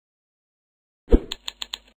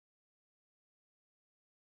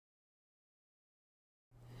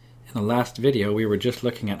In the last video, we were just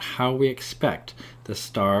looking at how we expect the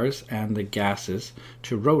stars and the gases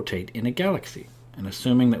to rotate in a galaxy. And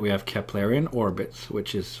assuming that we have Keplerian orbits,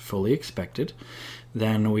 which is fully expected,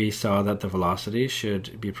 then we saw that the velocity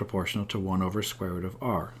should be proportional to 1 over square root of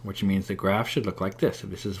r, which means the graph should look like this.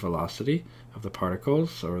 This is velocity of the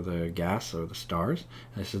particles or the gas or the stars,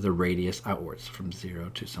 and this is the radius outwards from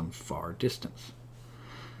 0 to some far distance.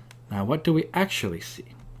 Now, what do we actually see?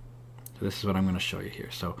 So this is what I'm going to show you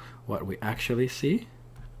here. So what we actually see,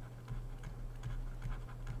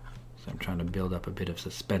 so I'm trying to build up a bit of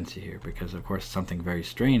suspense here because of course something very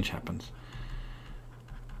strange happens.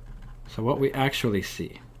 So what we actually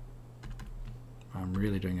see, I'm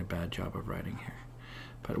really doing a bad job of writing here,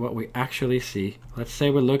 but what we actually see, let's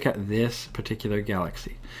say we look at this particular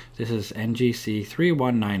galaxy. This is NGC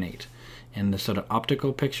 3198. In the sort of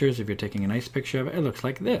optical pictures, if you're taking a nice picture of it, it looks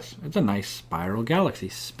like this. It's a nice spiral galaxy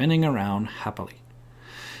spinning around happily.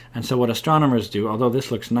 And so what astronomers do, although this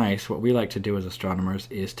looks nice, what we like to do as astronomers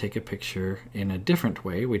is take a picture in a different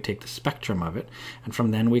way. We take the spectrum of it, and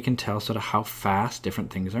from then we can tell sort of how fast different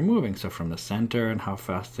things are moving. So from the center and how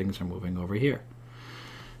fast things are moving over here.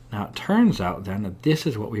 Now it turns out then that this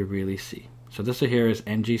is what we really see. So this here is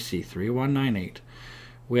NGC 3198.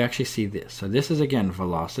 We actually see this. So this is again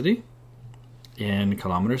velocity in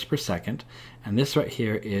kilometers per second, and this right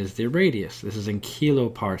here is the radius. This is in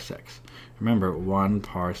kiloparsecs. Remember, 1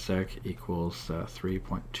 parsec equals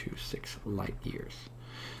 3.26 light years.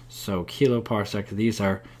 So kiloparsec, these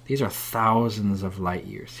are thousands of light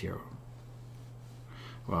years here.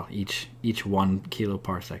 Well, each 1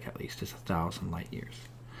 kiloparsec at least is 1,000 light years.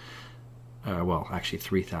 Well, actually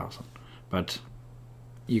 3,000. But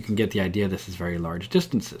you can get the idea. This is very large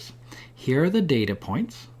distances. Here are the data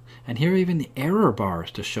points. And here are even the error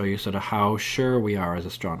bars to show you sort of how sure we are as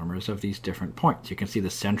astronomers of these different points. You can see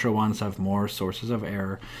the central ones have more sources of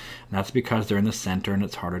error, and that's because they're in the center and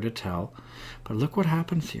it's harder to tell. But look what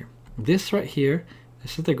happens here. This right here,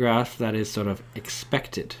 this is the graph that is sort of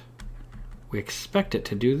expected. We expect it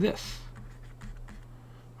to do this.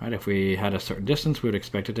 Right? If we had a certain distance, we would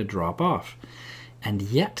expect it to drop off. And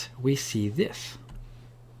yet we see this.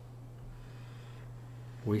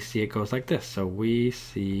 We see it goes like this. So we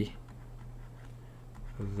see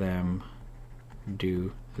them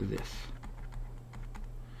do this.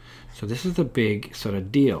 So this is the big sort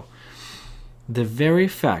of deal. The very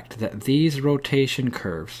fact that these rotation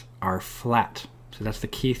curves are flat. So that's the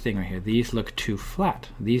key thing right here. These look too flat.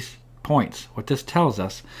 These points, what this tells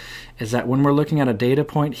us is that when we're looking at a data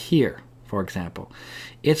point here, for example,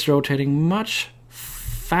 it's rotating much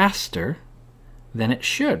faster than it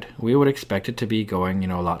should. We would expect it to be going,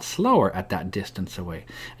 a lot slower at that distance away.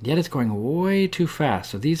 And yet it's going way too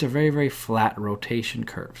fast. So these are very, very flat rotation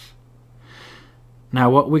curves. Now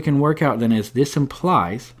what we can work out then is this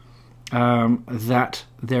implies that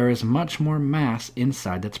there is much more mass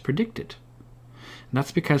inside that's predicted. And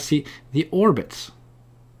that's because, see, the orbits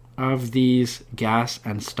of these gas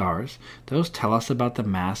and stars, those tell us about the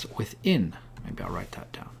mass within. Maybe I'll write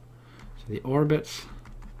that down. So the orbits,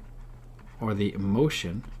 or the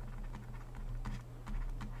motion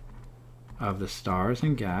of the stars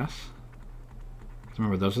and gas.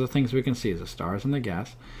 Remember, those are the things we can see, is the stars and the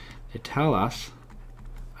gas. They tell us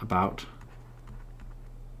about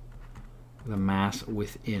the mass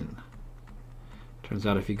within. Turns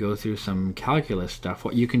out if you go through some calculus stuff,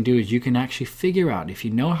 what you can do is you can actually figure out, if you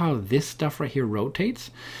know how this stuff right here rotates,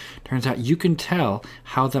 turns out you can tell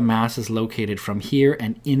how the mass is located from here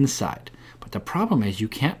and inside. But the problem is you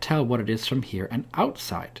can't tell what it is from here and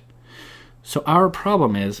outside. So our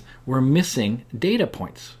problem is we're missing data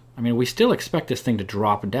points. I mean, we still expect this thing to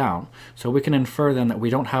drop down, so we can infer then that we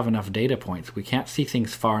don't have enough data points. We can't see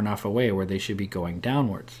things far enough away where they should be going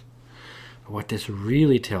downwards. But what this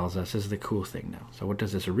really tells us is the cool thing now. So what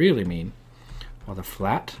does this really mean? Well, the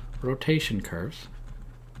flat rotation curves,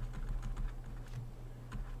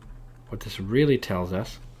 what this really tells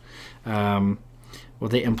us, well,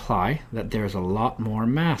 they imply that there's a lot more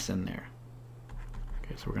mass in there.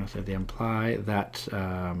 Okay, so we're going to say they imply that,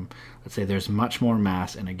 let's say there's much more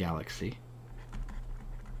mass in a galaxy.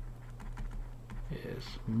 Is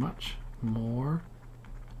much more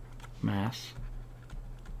mass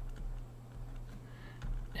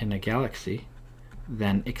in a galaxy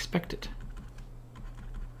than expected.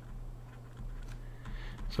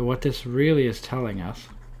 So what this really is telling us,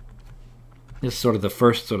 this is sort of the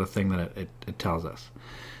first sort of thing that it tells us,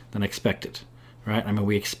 than expected, right? I mean,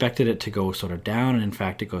 we expected it to go sort of down, and in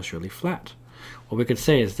fact it goes really flat. What we could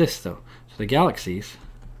say is this, though. So the galaxies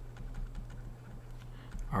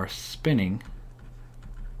are spinning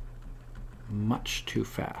much too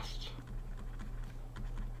fast.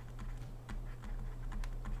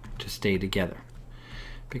 to stay together.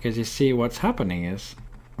 Because you see, what's happening is,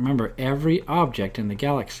 remember, every object in the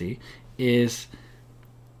galaxy is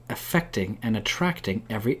affecting and attracting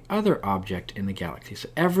every other object in the galaxy. So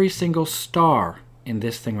every single star in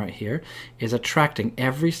this thing right here is attracting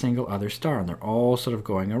every single other star, and they're all sort of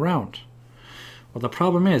going around. Well, the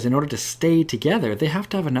problem is, in order to stay together, they have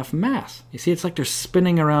to have enough mass. You see, it's like they're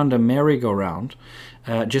spinning around a merry-go-round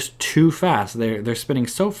just too fast. They're spinning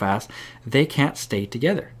so fast, they can't stay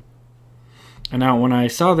together. And now, when I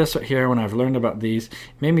saw this right here, when I've learned about these,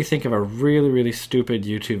 it made me think of a really, really stupid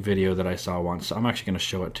YouTube video that I saw once. So I'm actually going to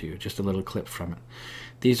show it to you, just a little clip from it.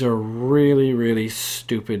 These are really, really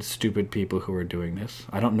stupid people who are doing this.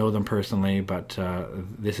 I don't know them personally, but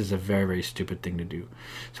this is a very, very stupid thing to do.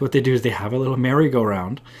 So what they do is they have a little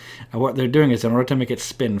merry-go-round, and what they're doing is, in order to make it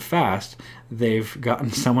spin fast, they've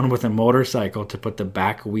gotten someone with a motorcycle to put the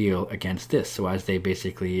back wheel against this. So as they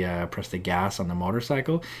basically press the gas on the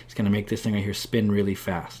motorcycle, it's going to make this thing right here spin really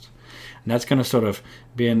fast. And that's going to sort of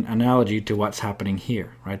be an analogy to what's happening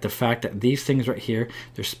here, right? The fact that these things right here,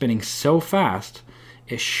 they're spinning so fast,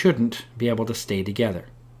 it shouldn't be able to stay together.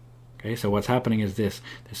 Okay, so what's happening is this: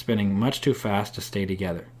 they're spinning much too fast to stay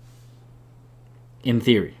together. In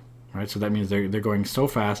theory, right? So that means they're going so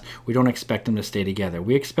fast, we don't expect them to stay together.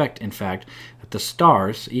 We expect, in fact, that the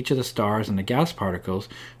stars, each of the stars and the gas particles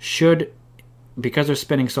should, because they're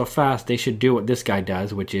spinning so fast, they should do what this guy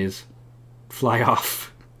does, which is fly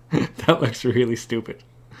off. That looks really stupid.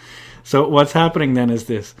 So what's happening then is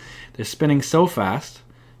this: they're spinning so fast,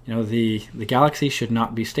 you know, the galaxy should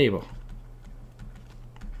not be stable.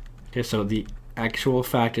 Okay, so the actual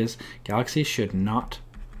fact is, galaxy should not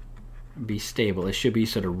be stable. It should be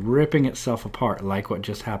sort of ripping itself apart like what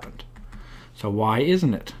just happened. So why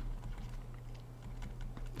isn't it?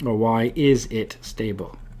 Or why is it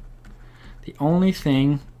stable? The only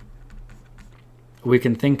thing we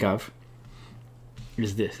can think of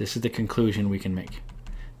is this. This is the conclusion we can make.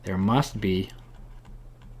 There must be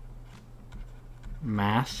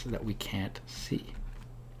mass that we can't see.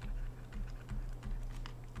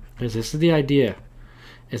 Because this is the idea,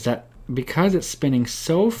 is that because it's spinning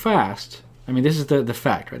so fast, I mean, this is the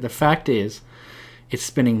fact, right? The fact is, it's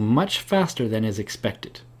spinning much faster than is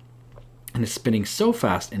expected. And it's spinning so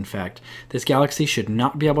fast, in fact, this galaxy should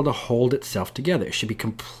not be able to hold itself together. It should be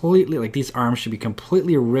completely, like these arms should be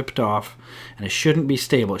completely ripped off, and it shouldn't be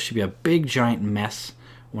stable. It should be a big giant mess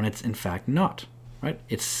when it's in fact not. Right?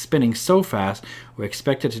 It's spinning so fast, we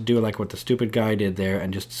expect it to do like what the stupid guy did there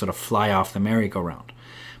and just sort of fly off the merry-go-round.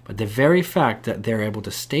 But the very fact that they're able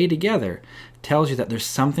to stay together tells you that there's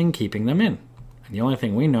something keeping them in. And the only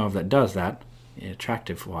thing we know of that does that,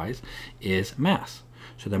 attractive-wise, is mass.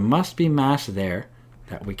 So there must be mass there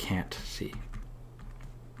that we can't see.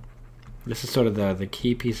 This is sort of the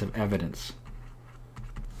key piece of evidence.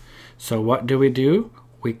 So what do?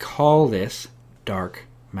 We call this dark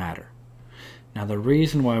matter. Now the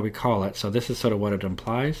reason why we call it, so this is sort of what it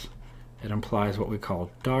implies. It implies what we call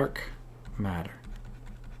dark matter.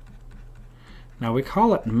 Now we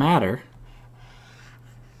call it matter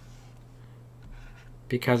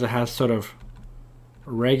because it has sort of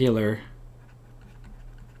regular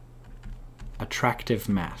attractive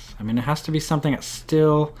mass. I mean, it has to be something that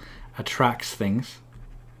still attracts things,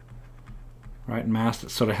 right? Mass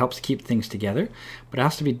that sort of helps keep things together, but it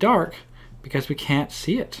has to be dark because we can't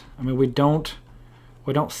see it. I mean, we don't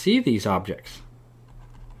see these objects.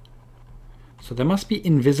 So they must be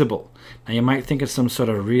invisible. Now you might think it's some sort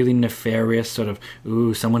of really nefarious sort of,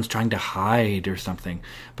 ooh, someone's trying to hide or something.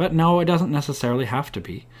 But no, it doesn't necessarily have to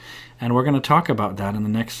be. And we're going to talk about that in the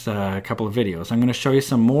next couple of videos. I'm going to show you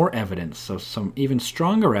some more evidence, so some even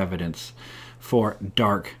stronger evidence for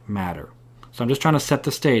dark matter. So I'm just trying to set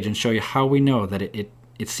the stage and show you how we know that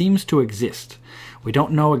it seems to exist. We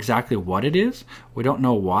don't know exactly what it is. We don't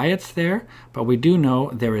know why it's there, but we do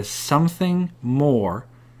know there is something more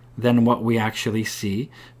than what we actually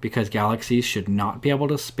see, because galaxies should not be able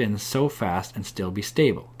to spin so fast and still be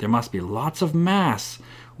stable. There must be lots of mass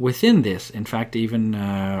within this. In fact, even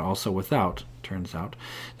also without, turns out.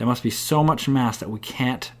 There must be so much mass that we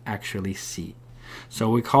can't actually see.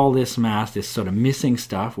 So we call this mass, this sort of missing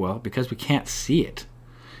stuff, well, because we can't see it,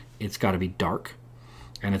 it's got to be dark.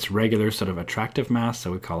 And it's regular sort of attractive mass,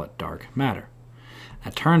 so we call it dark matter.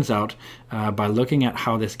 It turns out, by looking at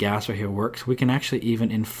how this gas right here works, we can actually even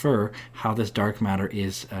infer how this dark matter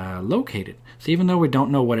is located. So even though we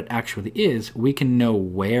don't know what it actually is, we can know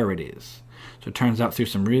where it is. So it turns out through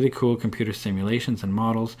some really cool computer simulations and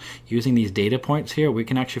models, using these data points here, we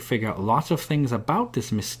can actually figure out lots of things about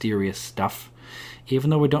this mysterious stuff. Even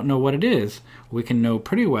though we don't know what it is, we can know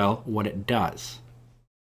pretty well what it does.